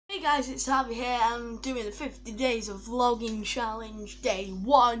Hey guys, it's Harvey here. I'm doing the 50 days of vlogging challenge day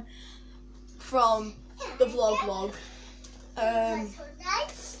 1 from the vlog.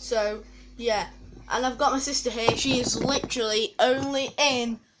 So yeah, and I've got my sister here. She is literally only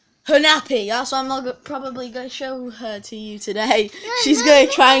in her nappy. That's why I'm not probably going to show her to you today. She's going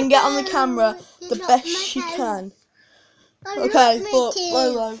to try and get on the camera the best she can. Okay, but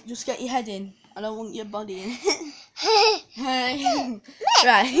Lolo, just get your head in. I don't want your body in.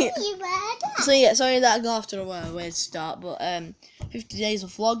 Right. So yeah, sorry that I got off to a weird start, but 50 days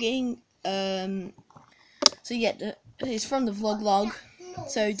of vlogging. So yeah, it's from the vlog.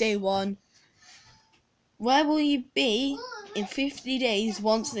 So day 1. Where will you be in 50 days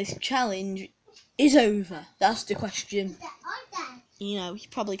once this challenge is over? That's the question. You know, you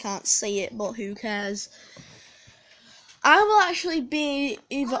probably can't see it, but who cares? I will actually be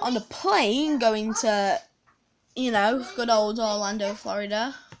either on a plane going to, you know, good old Orlando,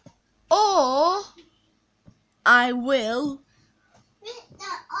 Florida, or I will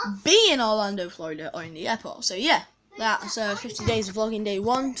be in Orlando, Florida, or in the airport. So yeah, that's 50 days of vlogging day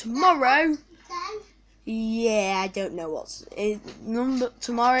 1. Tomorrow, yeah, I don't know what's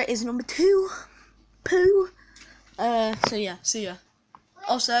tomorrow is number 2. So yeah, see ya.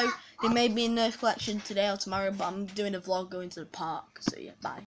 Also, there may be a Nerf collection today or tomorrow, but I'm doing a vlog going to the park. So yeah, bye.